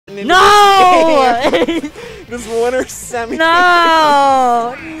No! This winner semi.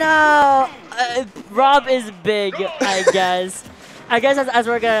 No! No! Rob is big, I guess. I guess as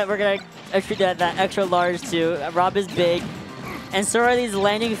we're gonna treat that extra large too. Rob is big. And so are these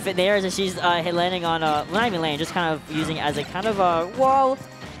landing nairs that she's landing on, well, not even landing, just kind of using it as a kind of a wall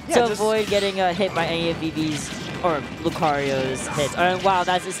to avoid getting hit by any of Vivi's or Lucario's hits. Wow,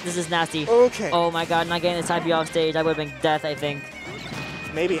 this is nasty. Okay. Oh my god, not getting the side B off stage. That would have been death, I think.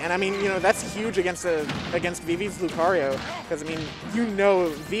 Maybe, and I mean, you know, that's huge against Vivi's Lucario, because I mean, you know,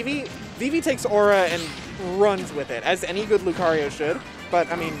 Vivi takes aura and runs with it, as any good Lucario should.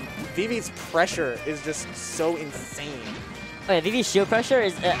 But I mean, Vivi's pressure is just so insane. Oh yeah, Vivi's shield pressure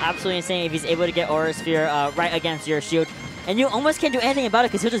is absolutely insane if he's able to get Aura Sphere right against your shield. And you almost can't do anything about it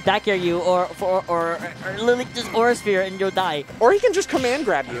because he'll just back air you or literally just Aura Sphere and you'll die. Or he can just command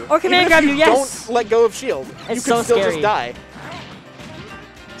grab you. Or command grab you, yes! Don't let go of shield. It's you so can still scary. just die.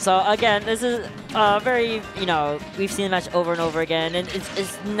 So again, this is very, you know, we've seen the match over and over again, and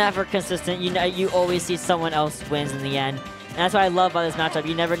it's never consistent. You always see someone else wins in the end. And that's what I love about this matchup.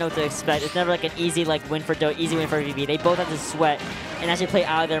 You never know what to expect. It's never like an easy win for Dill, easy win for Vivi. They both have to sweat and actually play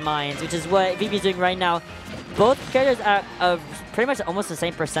out of their minds, which is what Vivi's doing right now. Both characters at pretty much almost the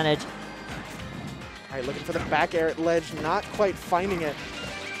same percentage. All right, looking for the back air ledge, not quite finding it.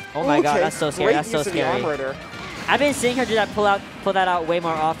 Oh my god, that's so scary. That's so scary. Arm rotor. I've been seeing her do that, pull that out way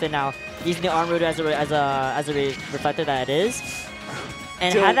more often now, using the arm rotor as a reflector that it is.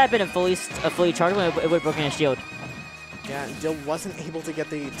 And Dill, had that been a fully charged one, it would have broken his shield. Yeah, Dill wasn't able to get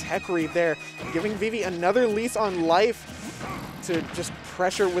the tech read there, giving Vivi another lease on life to just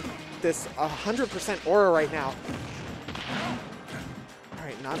pressure with this 100% aura right now. All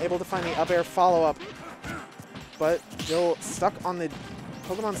right, not able to find the up air follow-up, but Dill stuck on the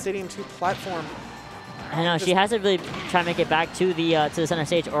Pokemon Stadium 2 platform. I know, she has to really try to make it back to the center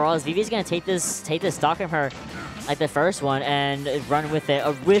stage, or else Vivi's gonna take this stock from her, like the first one, and run with it,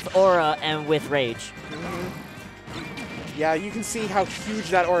 with aura and with rage. Yeah, you can see how huge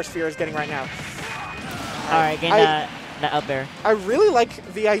that Aura Sphere is getting right now. All right, gain that up air. I really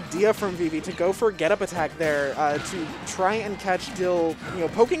like the idea from Vivi to go for get up attack there, to try and catch Dill, you know,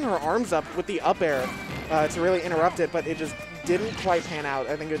 poking her arms up with the up air to really interrupt it, but it just didn't quite pan out.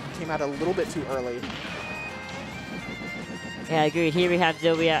 I think it came out a little bit too early. Yeah, I agree. Here we have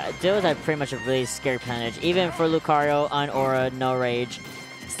Dill. Dill is at pretty much a really scary percentage, even for Lucario on aura, no rage.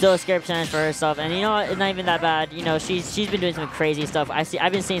 Still a scary percentage for herself, and you know what? It's not even that bad. You know, she's been doing some crazy stuff.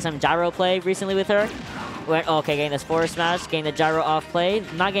 I've been seeing some gyro play recently with her. Okay, getting this forward smash, getting the gyro off play,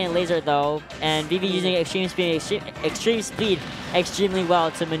 not getting laser though, and Vivi using extreme speed extremely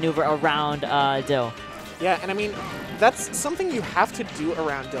well to maneuver around Dill. Yeah, and I mean, that's something you have to do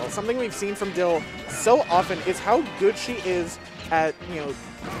around Dill. Something we've seen from Dill so often is how good she is at, you know,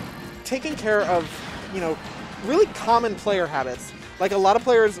 taking care of, you know, really common player habits. Like, a lot of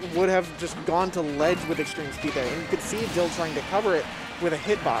players would have just gone to ledge with extreme speed there, and you could see Dill trying to cover it with a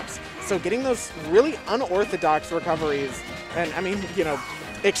hitbox. So getting those really unorthodox recoveries, and I mean, you know,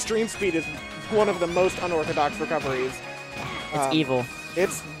 extreme speed is one of the most unorthodox recoveries. It's evil.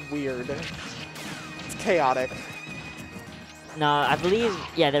 It's weird. It's chaotic. No, I believe,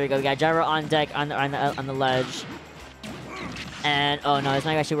 yeah, there we go. We got gyro on deck on the ledge. And oh no, it's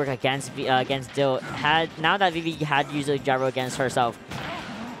not actually work against Dill. Now that Vivi had used a gyro against herself.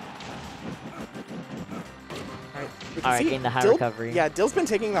 Alright, getting the high recovery. Yeah, Dill's been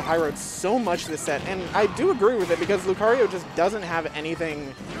taking the high road so much this set, and I do agree with it because Lucario just doesn't have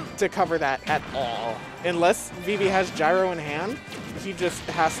anything to cover that at all. Unless Vivi has gyro in hand, he just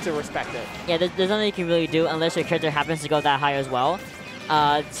has to respect it. Yeah, there's nothing you can really do unless your character happens to go that high as well.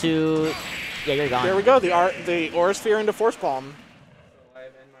 Yeah, you're gone. There we go, the Aura Sphere into Force Palm.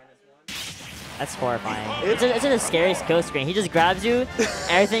 That's horrifying. It's a scary skill screen. He just grabs you,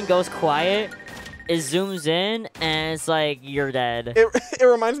 everything goes quiet, it zooms in, and it's like, you're dead. It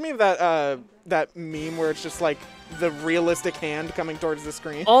reminds me of that meme where it's just like the realistic hand coming towards the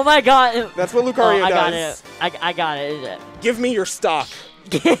screen. Oh my god! That's what Lucario does. I got it. Give me your stock.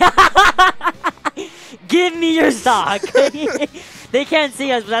 Give me your stock. They can't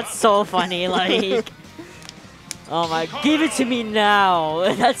see us, but that's so funny. Like, oh my, give it to me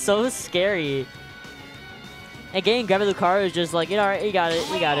now. That's so scary. And getting grabbed by Lucario is just like, you know, you got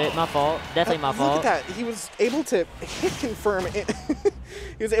it, my fault. Definitely my fault. Look at that. He was able to hit confirm.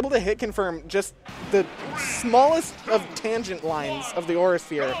 He was able to hit confirm just the smallest of tangent lines of the Aura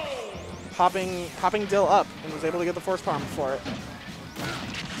Sphere, popping Dill up, and was able to get the Force Palm for it.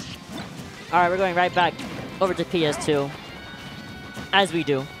 All right, we're going right back over to PS2, as we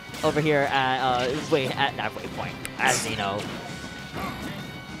do over here at that waypoint, as you know.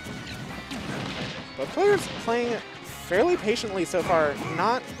 Both players playing fairly patiently so far,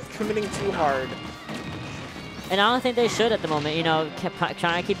 not committing too hard. And I don't think they should at the moment. You know,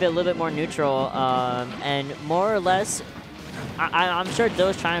 trying to keep it a little bit more neutral, and more or less, I'm sure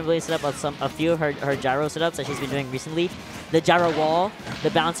Dill's trying to really set up a few of her gyro setups that she's been doing recently. The gyro wall, the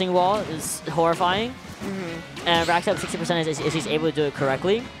bouncing wall is horrifying, and racks up 60% if she's able to do it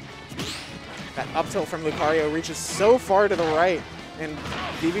correctly. That up tilt from Lucario reaches so far to the right, and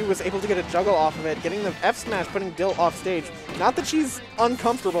Vivi was able to get a juggle off of it, getting the F smash, putting Dill off stage. Not that she's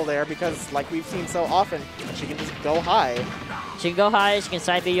uncomfortable there, because like we've seen so often, she can just go high. She can go high, she can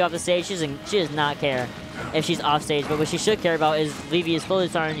side B you off the stage, she does not care if she's off stage, but what she should care about is Vivi is slowly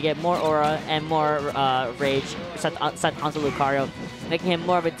starting to get more aura and more rage set onto Lucario, making him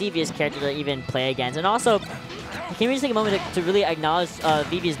more of a devious character to even play against. And also, can we just take a moment to really acknowledge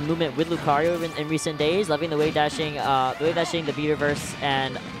Vivi's movement with Lucario in recent days, loving the wave dashing, the B reverse,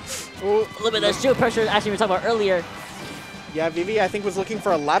 and a little bit of that shield pressure actually we were talking about earlier. Yeah, Vivi, I think, was looking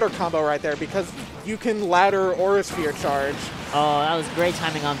for a ladder combo right there because you can ladder Aura Sphere charge. Oh, that was great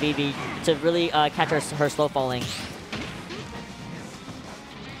timing on Vivi to really catch her slow falling.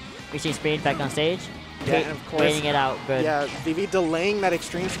 Reaching speed back on stage. Yeah, and of course, waiting it out. Good. Yeah, Vivi delaying that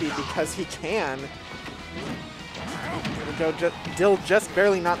extreme speed because he can. There we go. Dill just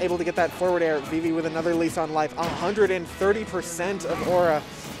barely not able to get that forward air. Vivi with another lease on life. 130% of aura.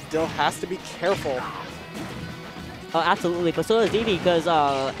 Dill has to be careful. Oh, absolutely. But so does Vivi because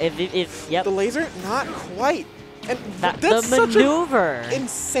yep. The laser, not quite. And that's the maneuver. Such an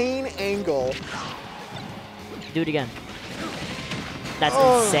insane angle. Do it again. That's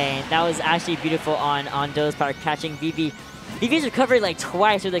insane. That was actually beautiful on Dill's part, catching Vivi. Vivi's recovered like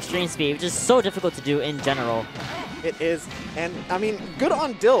twice with extreme speed, which is so difficult to do in general. It is. And, I mean, good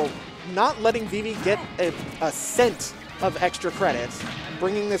on Dill, not letting Vivi get a cent of extra credits,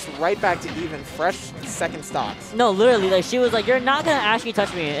 bringing this right back to even, fresh second stocks. No, literally, like she was like, "You're not gonna actually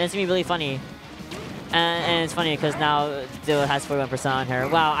touch me," and it's gonna be really funny. And it's funny because now Dill has 41% on her.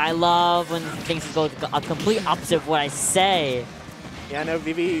 Wow, I love when things go a complete opposite of what I say. Yeah, no,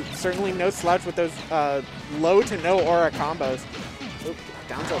 Vivi certainly no slouch with those low to no aura combos. Oop,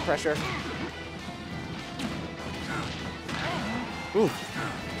 down tilt pressure. Ooh. All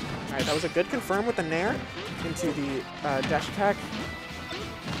right, that was a good confirm with the nair into the dash attack.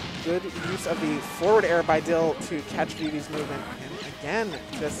 Good use of the forward air by Dill to catch Vivi's movement. And again,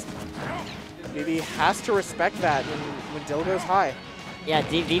 just Vivi has to respect that when Dill goes high. Yeah,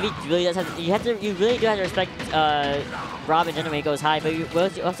 Vivi really does have to, you really do have to respect Rob in general when he goes high, but you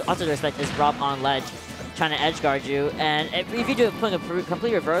also have to respect this Rob on ledge, trying to edge guard you. And if you do putting a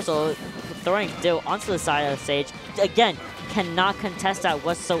complete reversal, throwing Dill onto the side of the stage, again, cannot contest that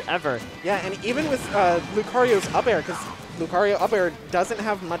whatsoever. Yeah, and even with Lucario's up air, because Lucario up air doesn't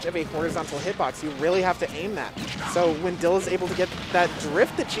have much of a horizontal hitbox, you really have to aim that. So when Dill is able to get that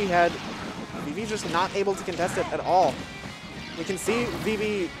drift that she had, Vivi's just not able to contest it at all. We can see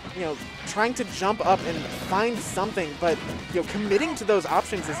Vivi, trying to jump up and find something, but committing to those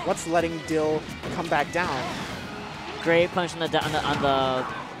options is what's letting Dill come back down. Great punch on the oh.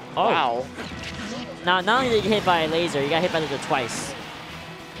 Wow. Now, not only did you get hit by a laser, you got hit by the laser twice.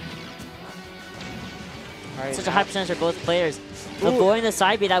 Right, such a high percentage for both players. Avoiding the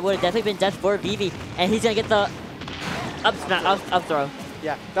side B, that would have definitely been death for Vivi, and he's gonna get the up throw.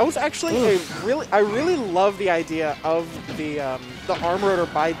 Yeah, that was actually I really love the idea of the arm rotor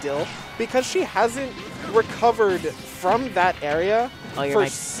by Dill because she hasn't recovered from that area for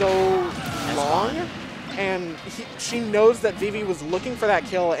so long, and she knows that Vivi was looking for that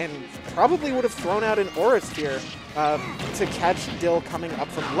kill and probably would have thrown out an Aura Sphere to catch Dill coming up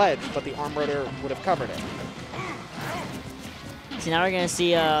from ledge, but the arm rotor would have covered it. So now we're gonna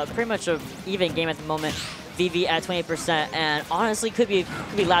see pretty much an even game at the moment. Vivi at 28%, and honestly could be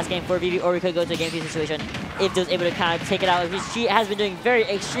last game for Vivi, or we could go to a game 3 situation if Dill's able to kind of take it out. She has been doing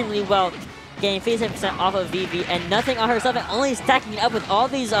extremely well, getting 57% off of Vivi, and nothing on herself, and only stacking it up with all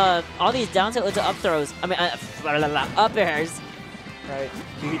these down tilt to up throws. I mean, up airs. Right,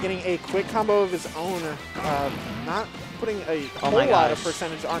 Vivi getting a quick combo of his own, not putting a whole lot of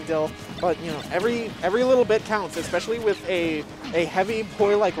percentage on Dill, but every little bit counts, especially with a heavy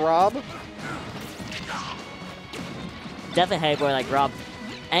boy like Rob. Definitely heavy boy like Rob.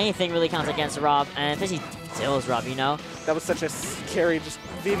 Anything really counts against Rob, and especially Dill's Rob, That was such a scary, just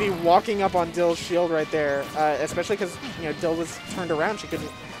Vivi walking up on Dill's shield right there, especially because, Dill was turned around. She couldn't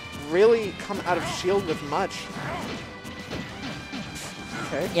really come out of shield with much.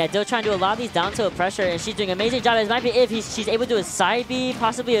 Okay. Yeah, Dill trying to do a lot of these down tilt pressure, and she's doing an amazing job. It might be if she's able to do a side B,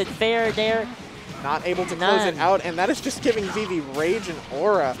 possibly a fair there. Not able to close it out, and that is just giving Vivi rage and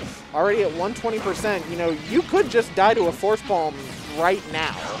aura. Already at 120%, you know, you could just die to a Force Palm right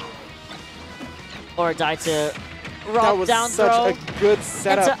now. Or die to That was down such throw. a good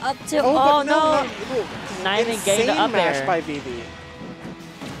setup. It's a up tilt. Oh, Oh, no. Not even getting the up mash air. by Vivi.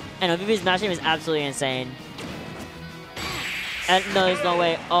 And Vivi's mash game is absolutely insane. And no, there's no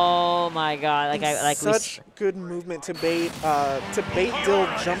way. Oh my god! Such good movement to bait Dill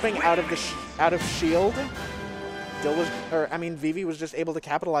jumping out of shield. Vivi was just able to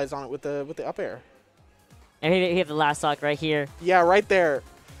capitalize on it with the up air. And we have the last stock right here. Yeah, right there.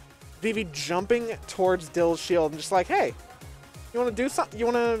 Vivi jumping towards Dill's shield and just like, hey, you want to do something? You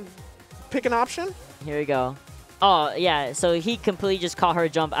want to pick an option? Here we go. Oh yeah, so he completely just caught her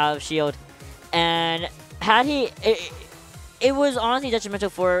jump out of shield, and had he. It was honestly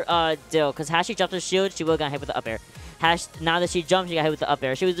detrimental for Dill, because had she jumped her shield, she would have gotten hit with the up air. Now that she jumped, she got hit with the up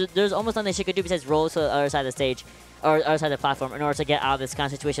air. There's almost nothing she could do besides roll to the other side of the stage, or other side of the platform, in order to get out of this kind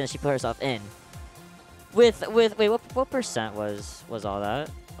of situation that she put herself in. Wait, what percent was all that?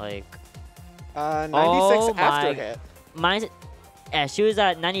 Like 96 after hit. Yeah, she was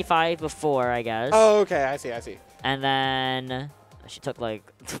at 95 before, I guess. Oh, okay, I see. And then she took like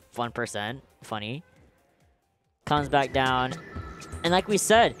 1%. Funny. Comes back down, and like we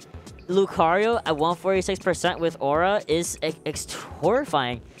said, Lucario at 146% with aura is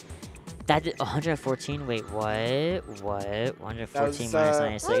horrifying. That did 114. Wait, what? 114 minus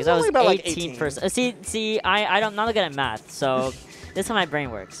 96. That was about 18%. Like see, I'm not good at math, so this is how my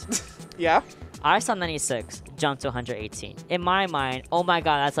brain works. Yeah. I saw 96 jump to 118. In my mind, oh my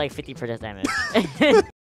god, that's like 50% damage.